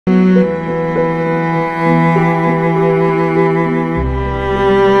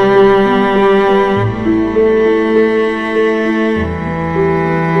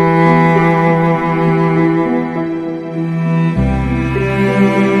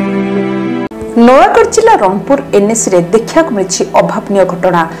नयागढ़ जिला रंगपुर एनएसी रे देखा मिली अभावन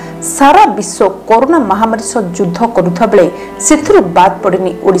घटना। सारा विश्व कोरोना महामारी सह युद्ध करुवा बेले से बाद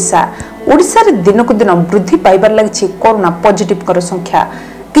पड़ेनि ओडिशा। ओडिशा रे दिनकु दिन वृद्धि पाइबार लगी कोरोना पॉजिटिव संख्या।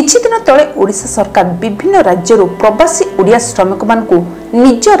 किछि दिन तले ओडिशा सरकार विभिन्न राज्यों प्रवासी ओडिया श्रमिक मानकु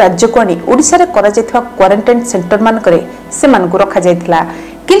निज राज्य को आनी ओडिशा रे करा जायथिबा क्वारंटाइन सेंटर मानकरे सेमानकु रखा जायथिला।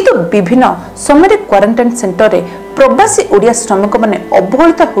 किंतु विभिन्न समय क्वारंटाइन सेंटर रे प्रवासी ओडिया श्रमिक माने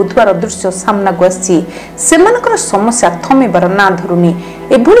अवहेलित होउथबार दृश्य सामना को आसी सेमानकर समस्या थमिबार ना धरुनी।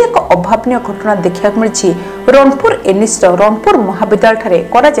 एभली एक अभावन घटना देखा मिली रंगपुर एनएसी रंगपुर महाविद्यालय ठारे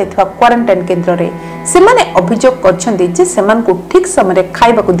करा जायथिबा क्वारंटाइन केन्द्र रे। सेमाने अभियोग करछन्ती जे सेमानकु ठीक समय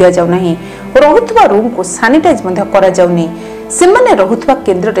खाइबाकु दिया जाउ नाही, रहुथबा रूम को सैनिटाइज मध्य करा जाउनी, सेमाने रहुथबा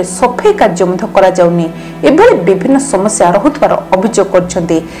केन्द्र रे सफाई कार्य मध्य करा जाउनी। एभली विभिन्न समस्या रहुथबार अभियोग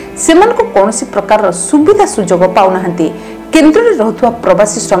करछन्ती। सेमानकु कोनोसी प्रकार सुविधा सुजोग पाउनाहांती। केन्द्र रे रहुथबा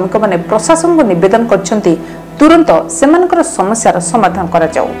प्रवासी श्रमिक माने प्रशासन को निवेदन करछन्ती तुरंत सेमानकर समस्यार समाधान करा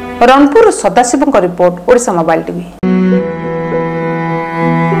जाउ। Rangpur सदाशिवଙ୍କ report Odisha mobile TV.